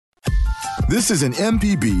This is an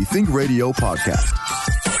MPB Think Radio podcast.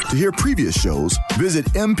 To hear previous shows, visit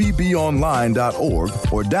mpbonline.org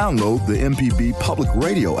or download the MPB Public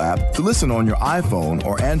Radio app to listen on your iPhone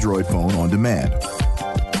or Android phone on demand.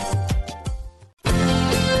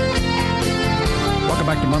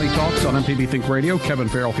 Welcome back to Money Talks on MPB Think Radio. Kevin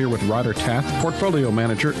Farrell here with Ryder Taft, Portfolio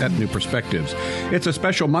Manager at New Perspectives. It's a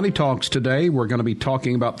special Money Talks today. We're going to be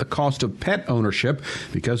talking about the cost of pet ownership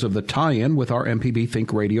because of the tie-in with our MPB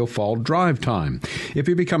Think Radio Fall Drive Time. If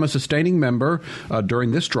you become a sustaining member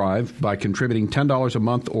during this drive by contributing $10 a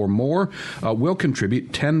month or more, we'll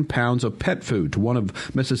contribute 10 pounds of pet food to one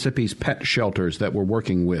of Mississippi's pet shelters that we're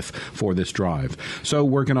working with for this drive. So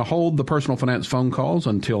we're going to hold the personal finance phone calls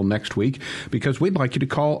until next week because we'd like you to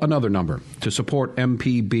call another number to support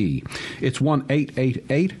MPB. It's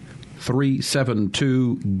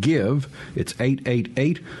 1-888-372-GIVE. It's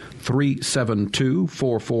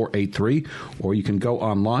 888-372-4483. Or you can go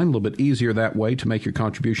online, a little bit easier that way to make your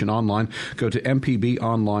contribution online. Go to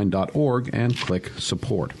mpbonline.org and click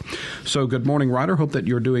support. So good morning, Ryder. Hope that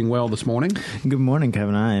you're doing well this morning. Good morning,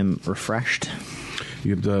 Kevin. I am refreshed.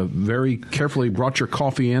 You've very carefully brought your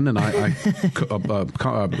coffee in, and I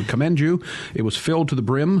commend you. It was filled to the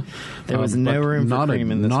brim. There was no room for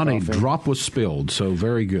cream in this coffee. Not a drop was spilled, so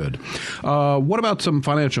very good. What about some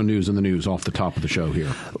financial news in the news off the top of the show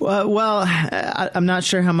here? Well, I'm not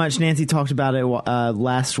sure how much Nancy talked about it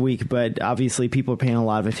last week, but obviously people are paying a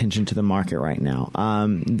lot of attention to the market right now.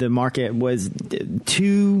 The market was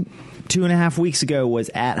 2.5 weeks ago was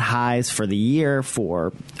at highs for the year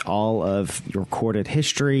for all of your recorded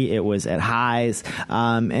history. It was at highs,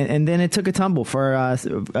 and then it took a tumble for I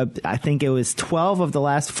think it was 12 of the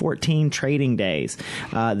last 14 trading days.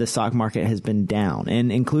 The stock market has been down,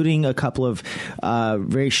 and including a couple of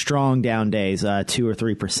very strong down days, 2 or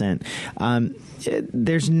 3%.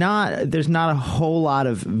 There's not a whole lot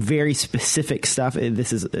of very specific stuff.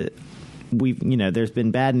 This is. There's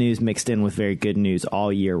been bad news mixed in with very good news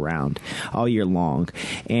all year round, all year long.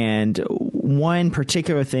 And one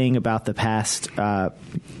particular thing about the past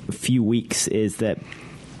few weeks is that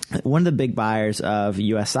one of the big buyers of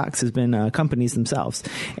U.S. stocks has been companies themselves.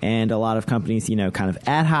 And a lot of companies, kind of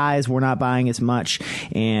at highs, we're not buying as much.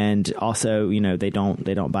 And also, they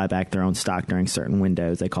don't buy back their own stock during certain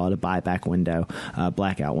windows. They call it a buyback window,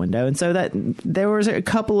 blackout window. And so that there was a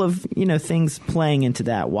couple of, things playing into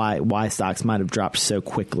that, why stocks might have dropped so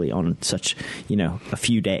quickly on such, a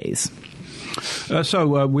few days.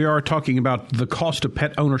 So we are talking about the cost of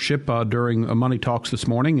pet ownership during Money Talks this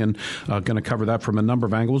morning, and going to cover that from a number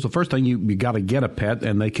of angles. The first thing, you got to get a pet,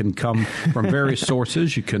 and they can come from various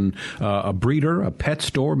sources. You can a breeder, a pet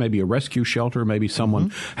store, maybe a rescue shelter, maybe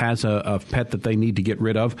someone has a pet that they need to get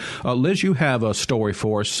rid of. Liz, you have a story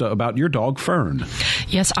for us about your dog, Fern.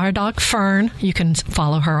 Yes, our dog, Fern. You can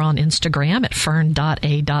follow her on Instagram at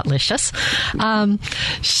fern.a.licious.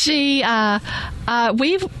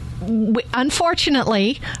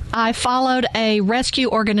 Unfortunately, I followed a rescue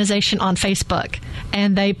organization on Facebook,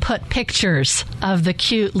 and they put pictures of the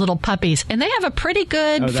cute little puppies. And they have a pretty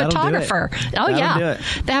good photographer.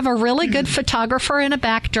 They have a really good photographer in a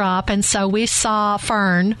backdrop. And so we saw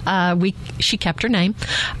Fern. She kept her name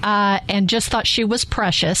and just thought she was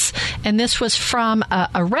precious. And this was from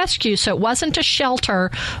a rescue, so it wasn't a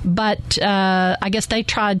shelter, but I guess they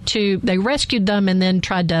rescued them and then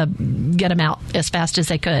tried to get them out as fast as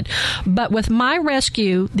they could. But with my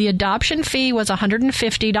rescue, the adoption fee was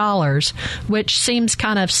 $150, which seems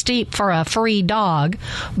kind of steep for a free dog.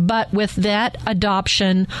 But with that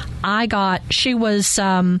adoption, she was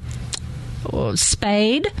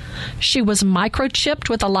spayed. She was microchipped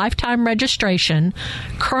with a lifetime registration,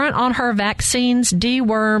 current on her vaccines,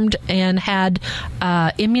 dewormed, and had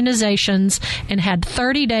immunizations, and had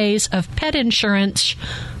 30 days of pet insurance,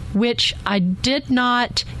 which I did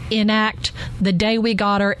not enact the day we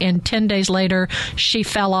got her, and 10 days later she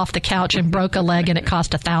fell off the couch and broke a leg, and it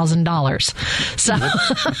cost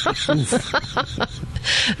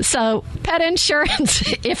 $1,000. So pet insurance,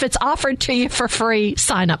 if it's offered to you for free,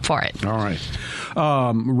 sign up for it. All right.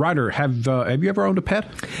 Ryder, have you ever owned a pet?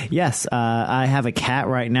 Yes, I have a cat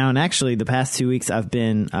right now, and actually the past 2 weeks I've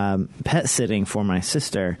been pet sitting for my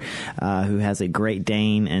sister, who has a Great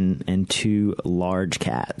Dane and 2 large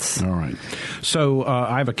cats. All right. So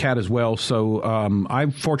I have a cat as well. So I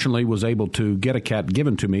fortunately was able to get a cat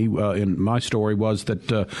given to me. In my story was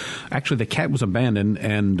that actually the cat was abandoned,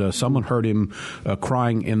 and someone heard him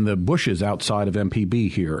crying in the bushes outside of MPB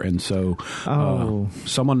here. And so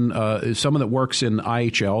someone that works in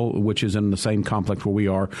IHL, which is in the same complex where we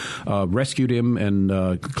are, rescued him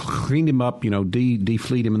and cleaned him up,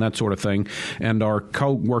 defleed him and that sort of thing. And our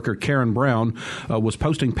co-worker Karen Brown was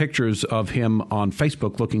posting pictures of him on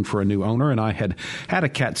Facebook looking for a new owner. And I had a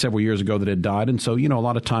cat several years ago that had died. And so, a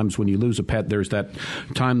lot of times when you lose a pet, there's that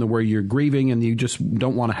time where you're grieving and you just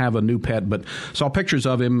don't want to have a new pet. But saw pictures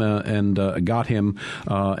of him and got him.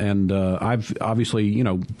 And I've obviously,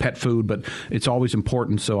 pet food, but it's always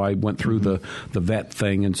important. So I went through the vet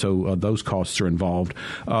thing. And so those costs are involved.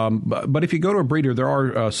 But if you go to a breeder, there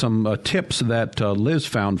are some tips that Liz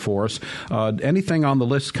found for us. Anything on the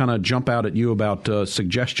list kind of jump out at you about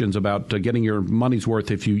suggestions about getting your money's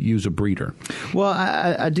worth if you use a breeder? Well,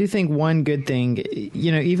 I do think one good thing,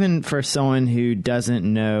 even for someone who doesn't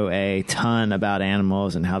know a ton about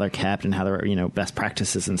animals and how they're kept and how they're, best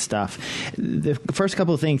practices and stuff, the first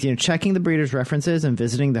couple of things, checking the breeder's references and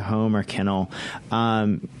visiting the home or kennel,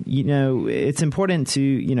 it's important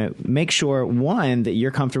to, make sure, one, that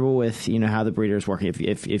you're comfortable with, how the breeder's working.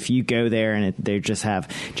 If you go there and they just have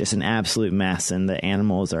just an absolute mess and the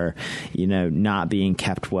animals are, not being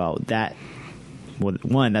kept well,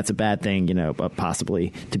 that's a bad thing,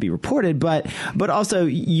 possibly to be reported, but also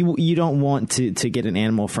you don't want to get an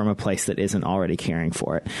animal from a place that isn't already caring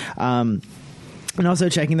for it. And also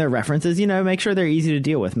checking their references, make sure they're easy to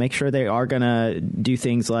deal with. Make sure they are going to do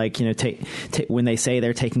things like, when they say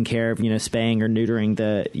they're taking care of, spaying or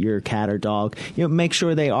neutering your cat or dog, make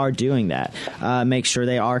sure they are doing that. Make sure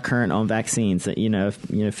they are current on vaccines. That,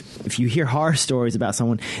 if you hear horror stories about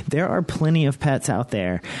someone, there are plenty of pets out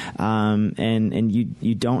there. And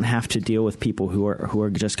you don't have to deal with people who are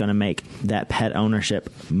just going to make that pet ownership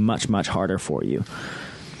much, much harder for you.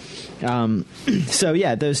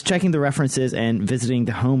 Those checking the references and visiting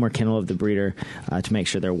the home or kennel of the breeder to make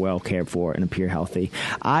sure they're well cared for and appear healthy.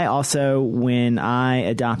 I also, when I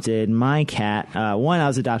adopted my cat, I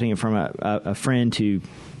was adopting it from a friend who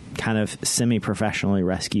kind of semi-professionally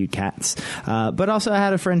rescued cats. But also I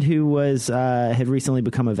had a friend who had recently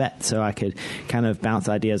become a vet, so I could kind of bounce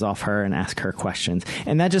ideas off her and ask her questions.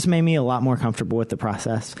 And that just made me a lot more comfortable with the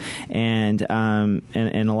process and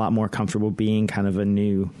a lot more comfortable being kind of a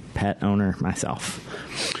new pet owner myself.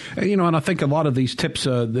 And I think a lot of these tips,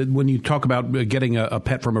 when you talk about getting a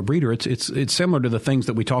pet from a breeder, it's similar to the things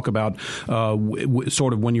that we talk about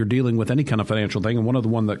sort of when you're dealing with any kind of financial thing. And one of the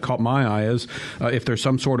one that caught my eye is if there's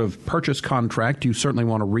some sort of purchase contract, you certainly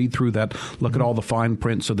want to read through that, look at all the fine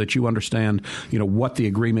print so that you understand, what the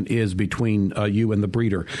agreement is between you and the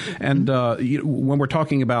breeder. And when we're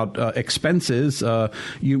talking about expenses,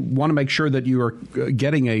 you want to make sure that you are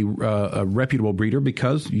getting a reputable breeder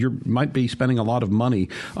because you might be spending a lot of money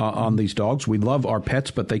on these dogs. We love our pets,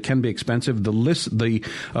 but they can be expensive.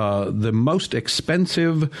 The most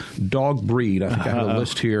expensive dog breed, I think I have a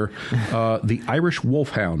list here, the Irish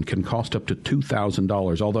Wolfhound can cost up to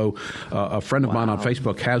 $2,000, although a friend of mine on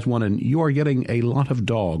Facebook has one, and you are getting a lot of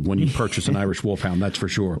dog when you purchase an Irish Wolfhound, that's for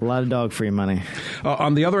sure. A lot of dog-free money.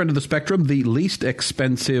 On the other end of the spectrum, the least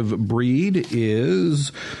expensive breed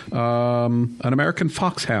is an American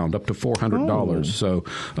Foxhound, up to $400. So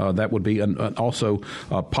that would be also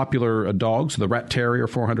popular dogs, the Rat Terrier,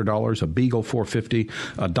 $400, a Beagle, $450,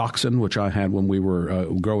 a Dachshund, which I had when we were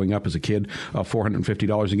growing up as a kid,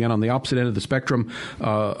 $450. Again, on the opposite end of the spectrum,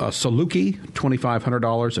 a Saluki,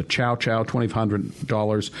 $2,500, a Chow Chow,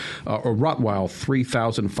 $2,500, a Rottweil,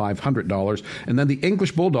 $3,500, and then the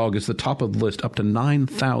English Bulldog is the top of the list, up to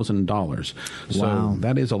 $9,000. So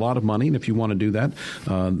that is a lot of money, and if you want to do that,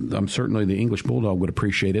 I'm certainly the English Bulldog would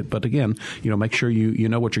appreciate it. But again, make sure you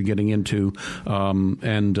know what you're getting into,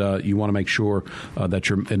 and you want to make sure that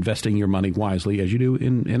you're investing your money wisely, as you do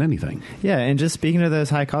in anything. Yeah, and just speaking of those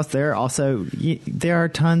high costs, there are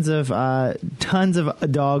tons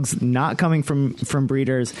of dogs not coming from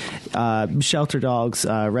breeders, shelter dogs,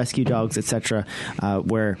 rescue dogs, etc.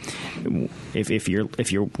 Where if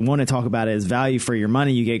you want to talk about it as value for your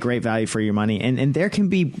money, you get great value for your money, and there can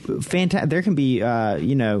be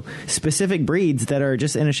specific breeds that are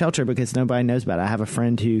just in a shelter because nobody knows about it. I have a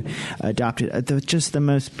friend who adopted just the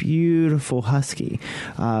most beautiful husky,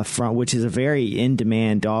 which is a very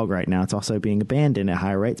in-demand dog right now. It's also being abandoned at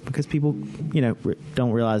high rates because people,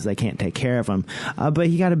 don't realize they can't take care of them. But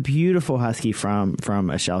he got a beautiful husky from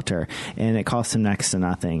a shelter, and it cost him next to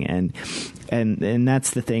nothing. And and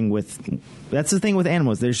that's the thing with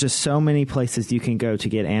animals. There's just so many places you can go to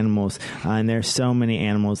get animals, and there's so many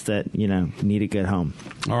animals that need a good home.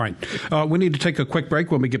 All right, we need to take a quick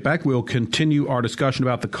break. When we get back, we'll continue our discussion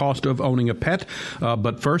about the cost of owning a pet.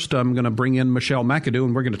 But first, I'm going to bring in Michelle McAdoo,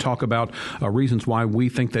 and we're going to talk about reasons why we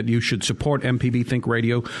think that you should support MPB Think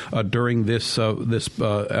Radio during this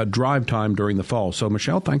drive time during the fall. So,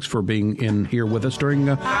 Michelle, thanks for being in here with us during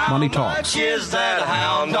Money Talks. How much is that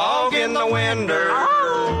hound dog in the winter?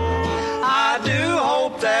 I do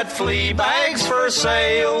hope that flea bag's for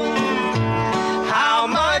sale. How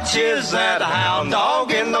much is that hound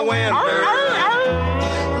dog in the winter?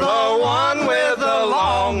 The one with the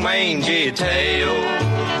long mangy tail.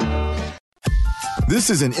 This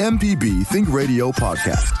is an MPB Think Radio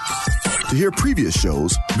podcast. To hear previous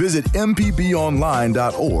shows, visit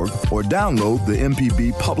mpbonline.org or download the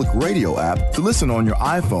MPB Public Radio app to listen on your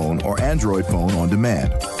iPhone or Android phone on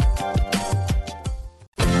demand.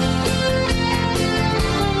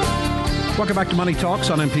 Welcome back to Money Talks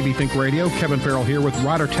on MPB Think Radio. Kevin Farrell here with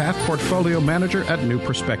Ryder Taft, Portfolio Manager at New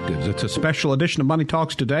Perspectives. It's a special edition of Money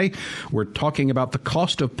Talks today. We're talking about the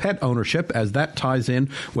cost of pet ownership as that ties in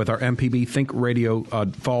with our MPB Think Radio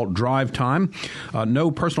fall drive time. No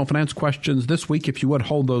personal finance questions this week. If you would,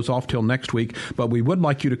 hold those off till next week. But we would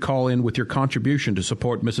like you to call in with your contribution to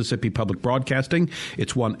support Mississippi Public Broadcasting.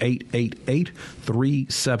 It's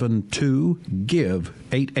 1-888-372-GIVE,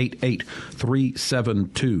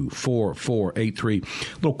 888-372-4483. A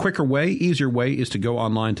little quicker way, easier way is to go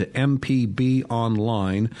online to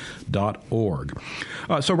mpbonline.org.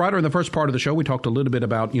 So, Ryder, in the first part of the show, we talked a little bit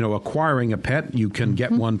about, acquiring a pet. You can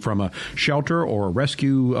get one from a shelter or a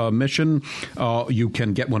rescue mission. You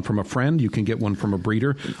can get one from a friend. You can get one from a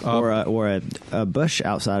breeder. Or a bush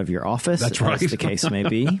outside of your office, that's right, as the case may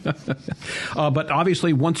be. But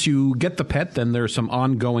obviously, once you get the pet, then there's some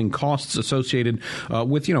ongoing costs associated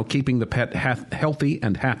with, keeping the pet healthy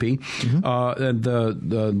and happy. And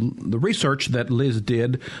the research that Liz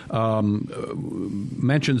did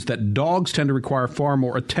mentions that dogs tend to require far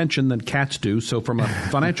more attention than cats do. So from a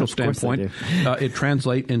financial standpoint, it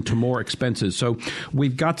translates into more expenses. So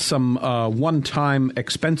we've got some one-time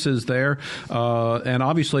expenses there. And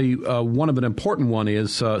obviously, one of an important one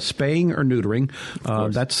is spaying or neutering.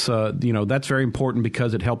 That's very important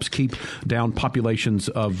because it helps keep down populations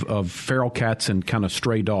of feral cats and kind of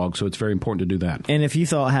stray dogs. So it's very important to do that. And if you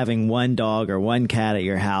thought having one dog or one cat at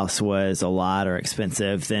your house was a lot or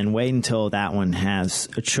expensive, then wait until that one has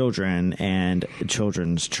children and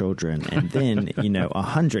children's children. And then,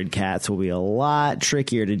 100 cats will be a lot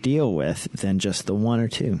trickier to deal with than just the one or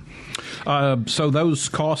two. So those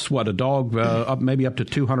cost, a dog maybe up to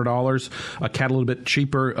 $200, a cat a little bit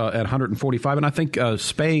cheaper at $145. And I think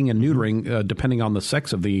spaying and neutering, depending on the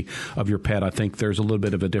sex of your pet, I think there's a little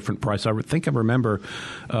bit of a different price. I remember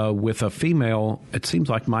with a female, it seems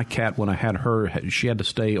like my cat, when I had her, she had to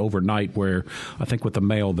stay overnight, where I think with the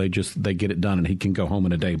male, they get it done and he can go home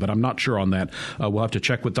in a day. But I'm not sure on that. We'll have to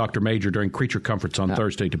check with Dr. Major during Creature Comforts on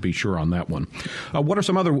Thursday to be sure on that one. What are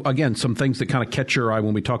some things that kind of catch your eye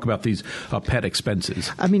when we talk about these pet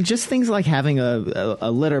expenses? I mean, just things like having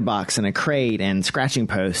a litter box and a crate and scratching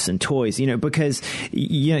posts and toys, because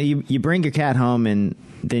you bring your cat home and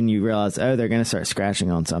then you realize, they're going to start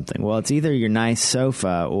scratching on something. Well, it's either your nice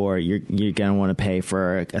sofa or you're going to want to pay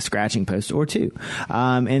for a scratching post or two.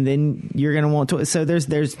 And then you're going to want to. So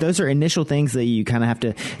those are initial things that you kind of have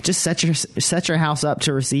to just set your house up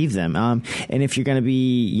to receive them. And if you're going to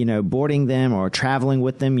be, boarding them or traveling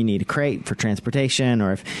with them, you need a crate for transportation.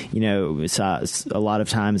 Or if, a lot of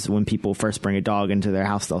times when people first bring a dog into their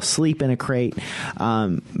house, they'll sleep in a crate.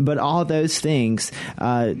 But all those things,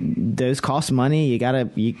 those cost money. You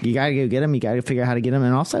gotta go get them. You gotta figure out how to get them.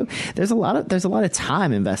 And also, there's a lot of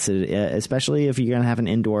time invested, especially if you're gonna have an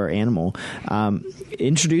indoor animal.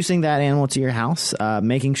 Introducing that animal to your house,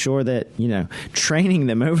 making sure that training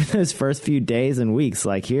them over those first few days and weeks.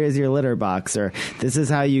 Like, here's your litter box, or this is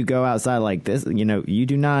how you go outside. Like this, you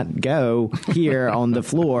do not go here on the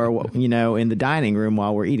floor, in the dining room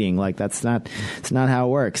while we're eating. Like it's not how it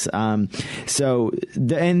works. And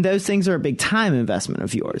those things are a big time investment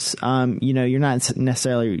of yours. You're not necessarily,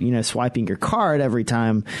 swiping your card every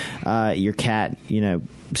time your cat,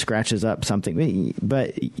 scratches up something,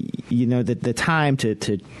 but the time to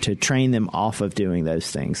train them off of doing those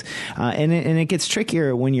things, and it gets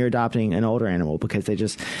trickier when you're adopting an older animal because they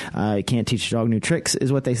just you can't teach a dog new tricks,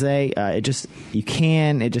 is what they say. It just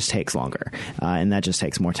takes longer, and that just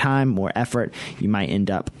takes more time, more effort. You might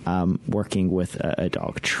end up working with a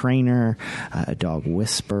dog trainer, a dog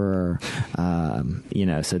whisperer,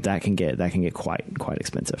 so that can get quite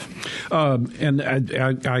expensive. And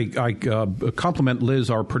I compliment Liz,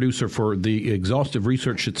 our producer, for the exhaustive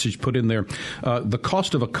research that she's put in there. The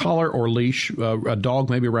cost of a collar or leash, a dog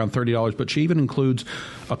maybe around $30, but she even includes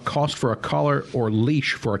a cost for a collar or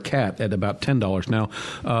leash for a cat at about $10.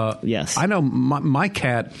 Now, yes, I know my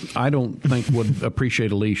cat, I don't think would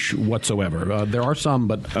appreciate a leash whatsoever. There are some,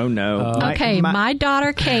 but oh no. My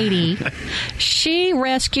daughter Katie, she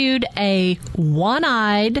rescued a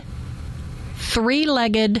one-eyed,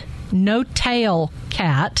 three-legged, no-tail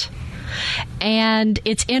cat, and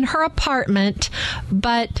it's in her apartment,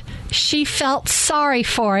 but she felt sorry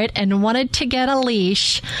for it and wanted to get a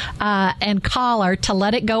leash and collar to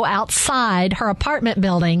let it go outside her apartment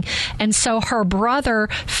building. And so her brother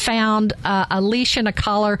found a leash and a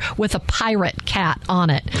collar with a pirate cat on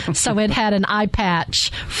it. So it had an eye patch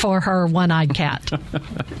for her one-eyed cat.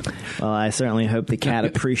 Well, I certainly hope the cat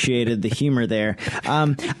appreciated the humor there.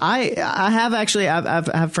 I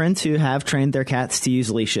have friends who have trained their cats to use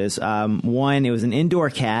leashes. One, it was an indoor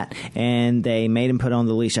cat, and they made him put on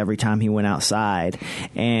the leash every time he went outside,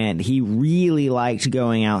 and he really liked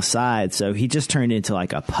going outside, so he just turned into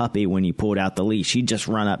like a puppy. When you pulled out the leash, he'd just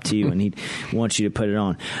run up to you and he'd want you to put it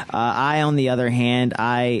on. I, on the other hand,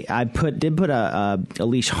 I did put a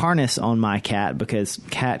leash harness on my cat because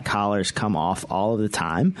cat collars come off all of the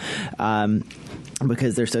time.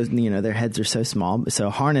 Because they're so, their heads are so small.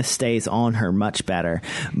 So harness stays on her much better,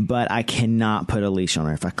 but I cannot put a leash on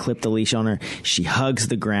her. If I clip the leash on her, she hugs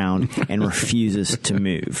the ground and refuses to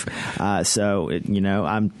move.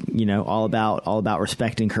 I'm, all about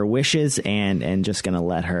respecting her wishes and just going to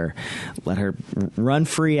let her run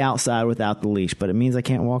free outside without the leash. But it means I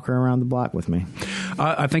can't walk her around the block with me.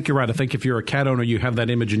 I think you're right. I think if you're a cat owner, you have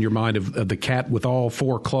that image in your mind of the cat with all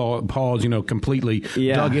four paws, completely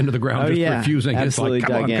dug into the ground, refusing. Absolutely,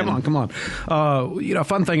 come on. A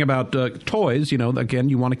fun thing about toys, again,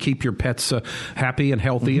 you want to keep your pets happy and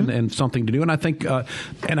healthy and something to do. And I think,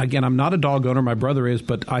 and again, I'm not a dog owner, my brother is,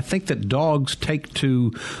 but I think that dogs take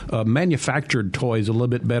to manufactured toys a little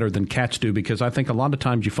bit better than cats do, because I think a lot of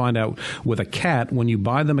times you find out with a cat, when you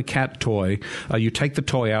buy them a cat toy, you take the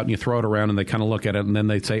toy out and you throw it around and they kind of look at it and then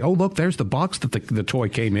they say, oh, look, there's the box that the toy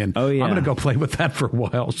came in. Oh, yeah. I'm going to go play with that for a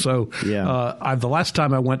while. So the last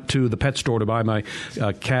time I went to the pet store to buy my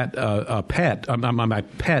pet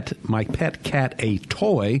cat a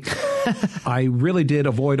toy, I really did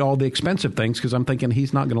avoid all the expensive things because I'm thinking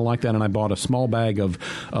he's not going to like that. And I bought a small bag of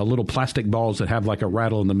little plastic balls that have like a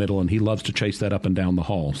rattle in the middle, and he loves to chase that up and down the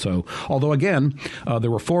hall. So, although again, there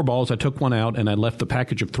were 4 balls, I took one out and I left the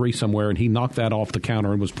package of 3 somewhere, and he knocked that off the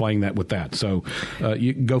counter and was playing that with that. So,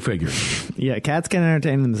 you go figure. Yeah, cats can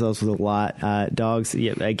entertain themselves with a lot. Dogs,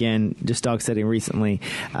 again, just dog sitting recently,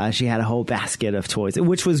 she had a whole basket of toys,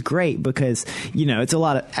 which was great because it's a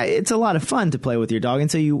lot of fun to play with your dog, and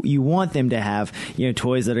so you want them to have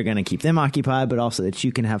toys that are going to keep them occupied, but also that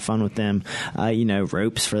you can have fun with them.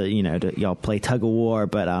 Ropes for y'all play tug of war,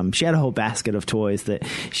 but she had a whole basket of toys that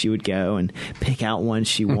she would go and pick out ones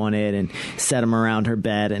she wanted and set them around her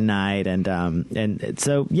bed at night, and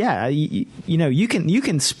so you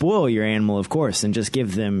can spoil your animal, of course, and just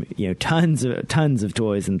give them tons of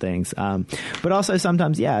toys and things, but also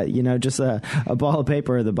sometimes just a ball of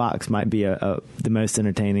paper or the box might be the most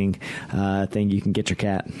entertaining thing you can get your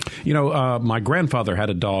cat. My grandfather had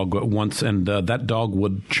a dog once, and that dog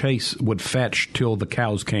would fetch till the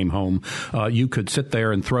cows came home. You could sit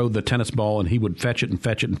there and throw the tennis ball, and he would fetch it and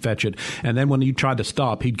fetch it and fetch it. And then when you tried to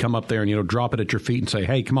stop, he'd come up there and drop it at your feet and say,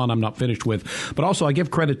 "Hey, come on, I'm not finished with." But also, I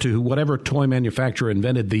give credit to whatever toy manufacturer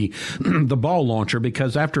invented the the ball launcher,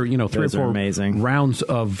 because after 3 or 4 rounds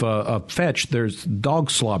of fetch, there's dog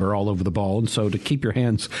slobber all over the ball, and so to keep your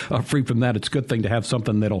hands free from that, it's a good thing to have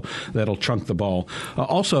something that'll chunk the ball.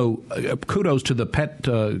 Also, kudos to the pet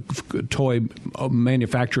toy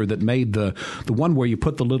manufacturer that made the one where you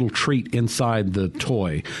put the little treat inside the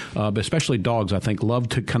toy. Especially dogs, I think, love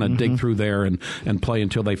to kind of dig through there and play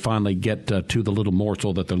until they finally get to the little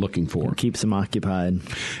morsel that they're looking for. It keeps them occupied.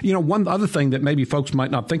 One other thing that maybe folks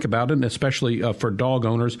might not think about, and especially for dog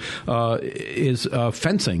owners, is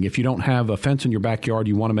fencing. If you don't have a fence in your backyard,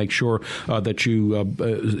 you want to make sure that you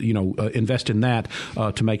invest in that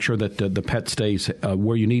to make sure that the pet stays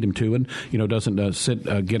where you need him to, and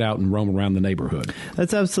doesn't get out and roam around the neighborhood.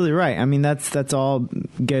 That's absolutely right. I mean, that's all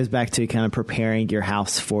goes back to kind of preparing your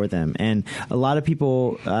house for them. And a lot of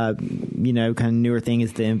people, kind of newer thing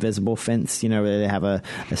is the invisible fence. Where they have a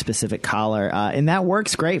specific collar, and that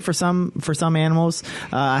works great for some animals.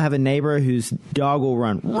 I have a neighbor whose dog will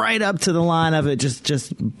run right up to the line of it,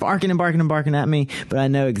 just barking and barking and barking at me, but I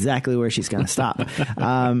know exactly where she's going to stop.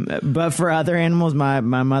 But for other animals, my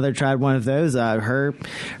mother tried one of those. Her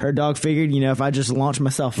dog figured, if I just launch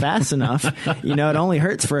myself fast enough, it only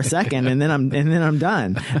hurts for a second, and then I'm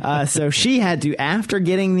done. So she had to, after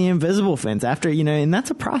getting the invisible fence, and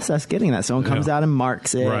that's a process getting that. Someone comes out and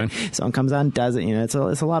marks it. Right. Someone comes out and does it. It's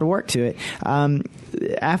a lot of work to it.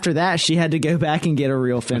 After that, she had to go back and get a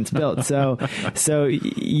real fence built. So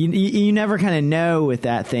you never kind of know with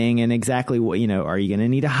that thing, and exactly what, are you going to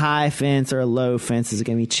need a high fence or a low fence? Is it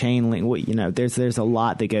going to be chain link? There's a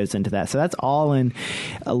lot that goes into that. So that's all in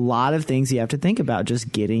a lot of things you have to think about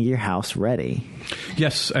just getting your house ready.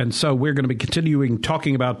 Yes, and so we're going to be continuing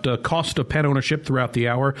talking about cost of pet ownership throughout the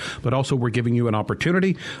hour, but also we're giving you an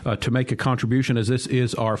opportunity to make a contribution, as this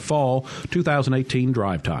is our fall 2018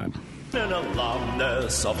 drive time. An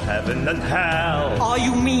alumnus of heaven and hell. Are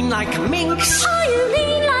you mean like a minx? Are you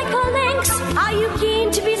lean like a lynx? Are you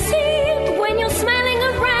keen to be seen when you're smelling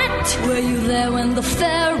a rat? Were you there when the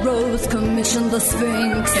pharaohs commissioned the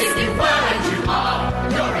Sphinx? If you were and you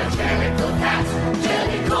are, you're a jellicle cat.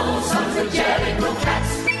 Jellicle songs and jellicle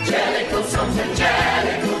cats. Jellicle songs and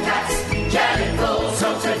jellicle cats. Jellicle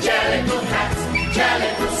songs and jellicle cats.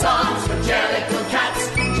 Jellicle songs for jellicle cats.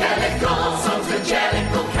 Jellicle songs for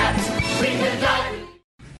jellicle cats.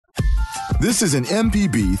 This is an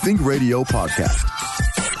MPB Think Radio podcast.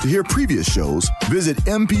 To hear previous shows, visit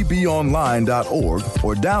mpbonline.org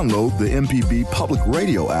or download the MPB Public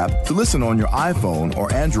Radio app to listen on your iPhone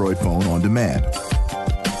or Android phone on demand.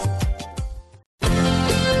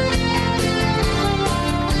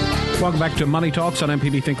 Welcome back to Money Talks on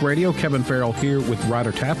MPB Think Radio. Kevin Farrell here with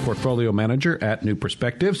Ryder Taff, Portfolio Manager at New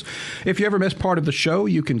Perspectives. If you ever miss part of the show,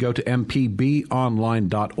 you can go to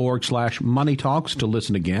mpbonline.org/Money Talks to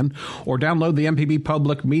listen again, or download the MPB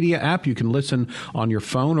Public Media app. You can listen on your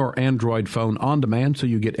phone or Android phone on demand, so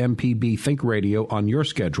you get MPB Think Radio on your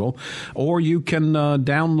schedule. Or you can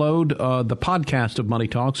download the podcast of Money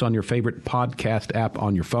Talks on your favorite podcast app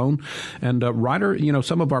on your phone. And Ryder,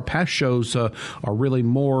 some of our past shows are really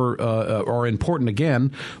more are important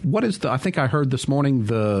again. What is I think I heard this morning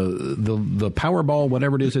the Powerball,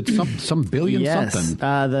 whatever it is, it's some billion something.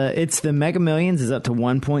 It's the Mega Millions is up to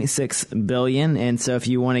 1.6 billion. And so if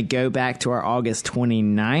you want to go back to our August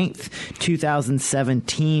 29th,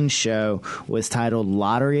 2017 show was titled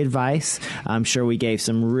Lottery Advice. I'm sure we gave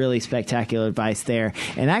some really spectacular advice there.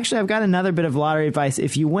 And actually, I've got another bit of lottery advice.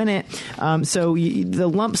 If you win it, the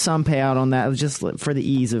lump sum payout on that, just for the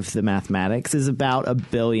ease of the mathematics, is about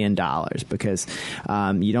 $1 billion. Because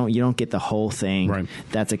you don't get the whole thing. Right.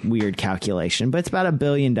 That's a weird calculation, but it's about $1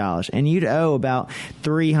 billion, and you'd owe about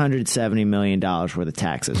 $370 million worth of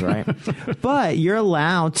taxes, right? But you're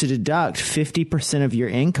allowed to deduct 50% of your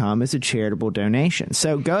income as a charitable donation.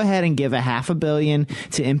 So go ahead and give $500 million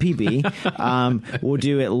to MPB. We'll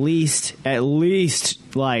do at least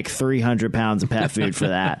like 300 pounds of pet food for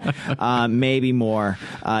that, maybe more.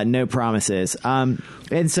 No promises.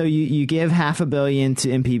 And so you give $500 million to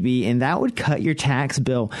MPB, and that would cut your tax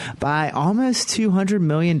bill by almost $200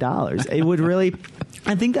 million. It would really,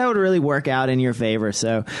 I think that would really work out in your favor.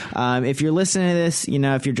 So if you're listening to this,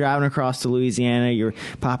 if you're driving across to Louisiana, you're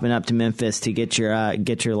popping up to Memphis to get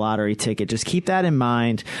your lottery ticket, just keep that in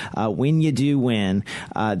mind when you do win.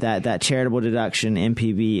 That charitable deduction,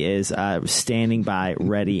 MPB is standing by,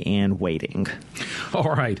 ready and waiting.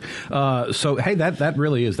 All right. So hey,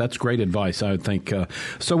 that's great advice, I would think.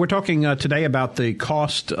 So we're talking today about the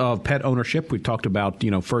cost of pet ownership. We talked about,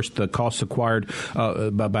 first the costs acquired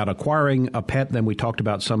about acquiring a pet. Then we talked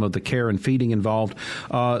about some of the care and feeding involved.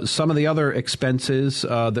 Some of the other expenses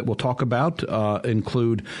that we'll talk about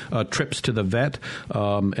include trips to the vet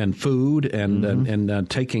and food and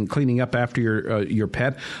cleaning up after your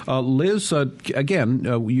pet. Liz,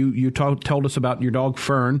 again, you told us about your dog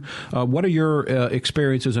Fern. What are your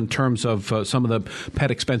experiences in terms of some of the pet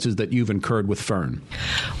expenses that you've incurred with Fern?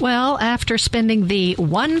 Well, after spending the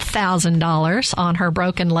 $1,000 on her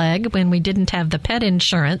broken leg when we didn't have the pet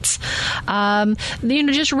insurance,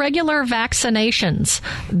 just regular vaccinations,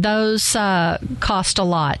 those cost a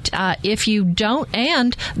lot. If you don't,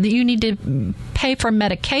 and you need to pay for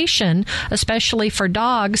medication, especially for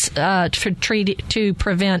dogs, to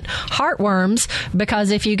prevent heartworms, because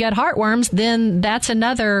if you get heartworms, then that's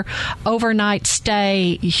another overnight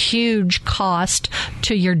stay, huge cost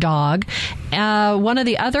to your dog. One of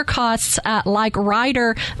the other costs, like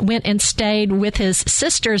Ryder went and stayed with his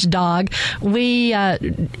sister's dog, we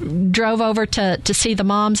drove over to see the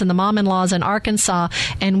moms and the mom-in-laws in Arkansas,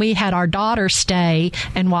 and we had our daughter stay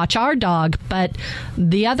and watch our dog. But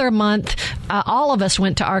the other month, all of us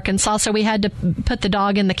went to Arkansas, so we had to put the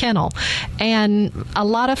dog in the kennel. And a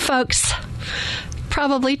lot of folks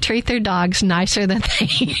probably treat their dogs nicer than they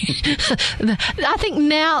I think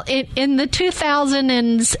now in the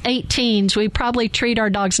 2018s we probably treat our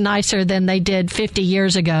dogs nicer than they did 50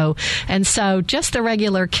 years ago, and so just the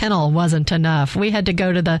regular kennel wasn't enough. We had to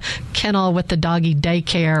go to the kennel with the doggy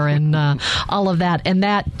daycare and all of that, and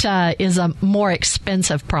that is a more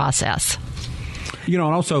expensive process. And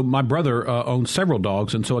also my brother owns several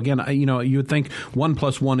dogs, and so again, you would think 1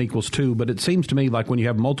 + 1 = 2, but it seems to me like when you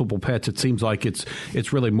have multiple pets, it seems like it's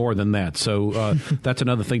really more than that. So that's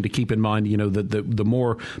another thing to keep in mind. The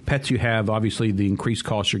more pets you have, obviously, the increased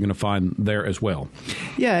costs you're going to find there as well.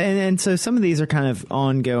 Yeah, and so some of these are kind of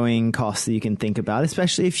ongoing costs that you can think about,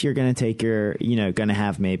 especially if you're going to take your, going to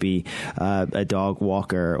have maybe a dog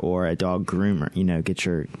walker or a dog groomer. Get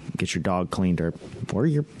your dog cleaned, or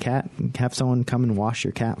your cat. Have someone come and wash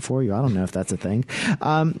your cat for you. I don't know if that's a thing.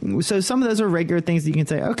 So some of those are regular things that you can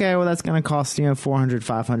say, okay, well, that's going to cost, $400,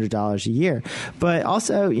 $500 a year. But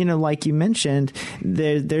also, like you mentioned,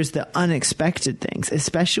 there's the unexpected things,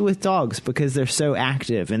 especially with dogs, because they're so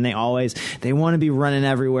active and they want to be running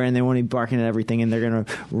everywhere and they want to be barking at everything, and they're going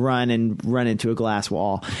to run into a glass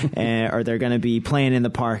wall or they're going to be playing in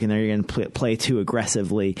the park and they're going to play too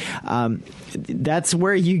aggressively. That's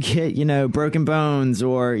where you get, broken bones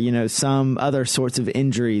or, some other sorts of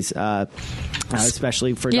injuries,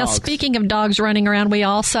 especially for dogs. Yeah, speaking of dogs running around, we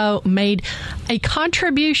also made a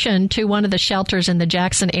contribution to one of the shelters in the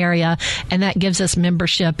Jackson area, and that gives us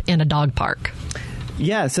membership in a dog park.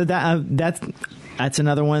 Yeah, so that's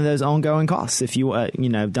another one of those ongoing costs. If you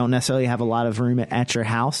don't necessarily have a lot of room at your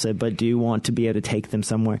house, but do want to be able to take them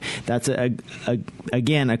somewhere, that's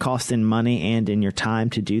again a cost in money and in your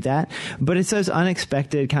time to do that. But it's those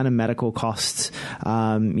unexpected kind of medical costs,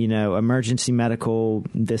 emergency medical,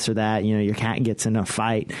 this or that. Your cat gets in a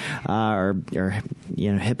fight, or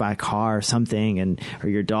hit by a car or something, or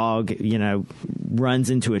your dog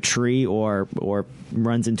runs into a tree or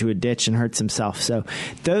runs into a ditch and hurts himself. So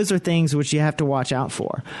those are things which you have to watch out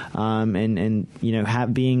for, and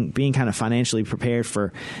being kind of financially prepared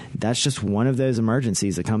for. That's just one of those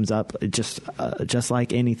emergencies that comes up, just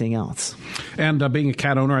like anything else. And being a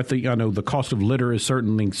cat owner, I know the cost of litter is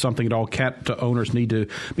certainly something that all cat owners need to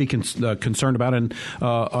be concerned about. And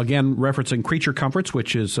again, referencing Creature Comforts,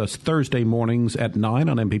 which is Thursday mornings at 9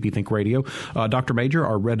 on MPB Think Radio, Dr. Major,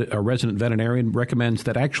 our resident veterinarian, recommends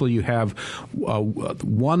that actually you have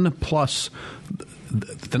 1 plus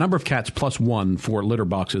the number of cats plus 1 for litter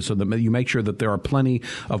boxes, so that you make sure that there are plenty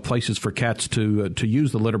of places for cats to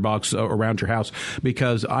use the litter box around your house.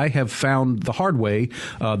 Because I have found the hard way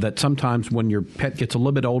that sometimes when your pet gets a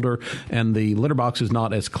little bit older and the litter box is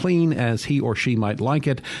not as clean as he or she might like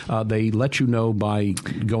it, they let you know by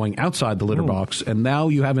going outside the litter box, and now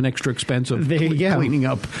you have an extra expense of cleaning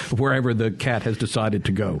up wherever the cat has decided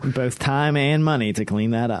to go. Both time and money to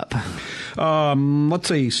clean that up. Let's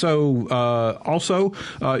see. So also,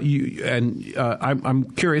 I'm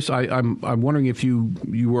curious. I'm wondering if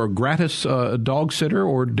you were a gratis dog sitter,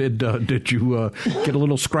 or did you get a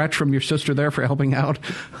little scratch from your sister there for helping out?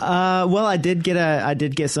 Well, I did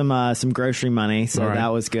get some grocery money, so that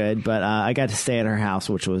was good. But I got to stay at her house,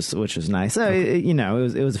 which was nice. So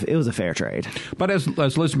it was a fair trade. But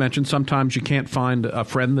as Liz mentioned, sometimes you can't find a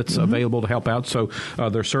friend that's available to help out. So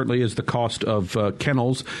there certainly is the cost of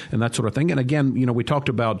kennels and that sort of thing. And again, we talked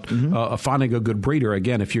about finding a good breeder.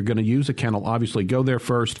 Again, if you're going to use a kennel, obviously go there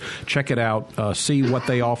first, check it out, see what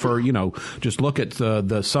they offer. Just look at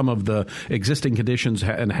some of the existing conditions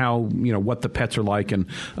and how what the pets are like. And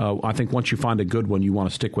I think once you find a good one, you want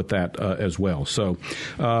to stick with that as well. So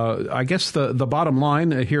I guess the bottom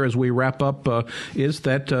line here as we wrap up is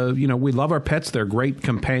that we love our pets. They're great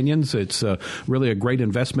companions. It's really a great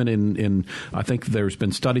investment in. I think there's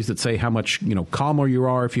been studies that say how much calmer you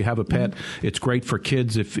are if you have a pet. It's great for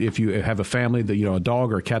kids if you have a family that a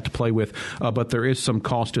dog or a cat to play with, but there is some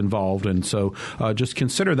cost involved, and so just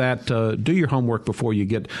consider that. Do your homework before you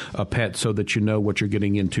get a pet, so that you know what you're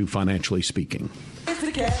getting into financially speaking.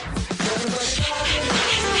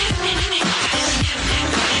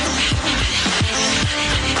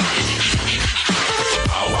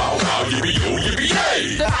 Yippee-yo, yippee.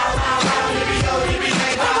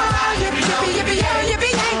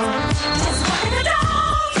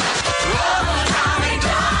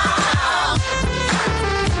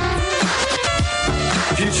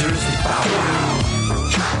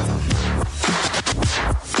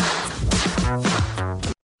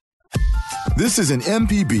 This is an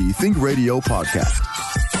MPB Think Radio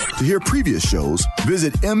podcast. To hear previous shows,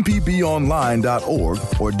 visit mpbonline.org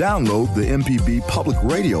or download the MPB Public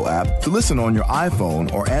Radio app to listen on your iPhone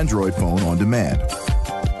or Android phone on demand.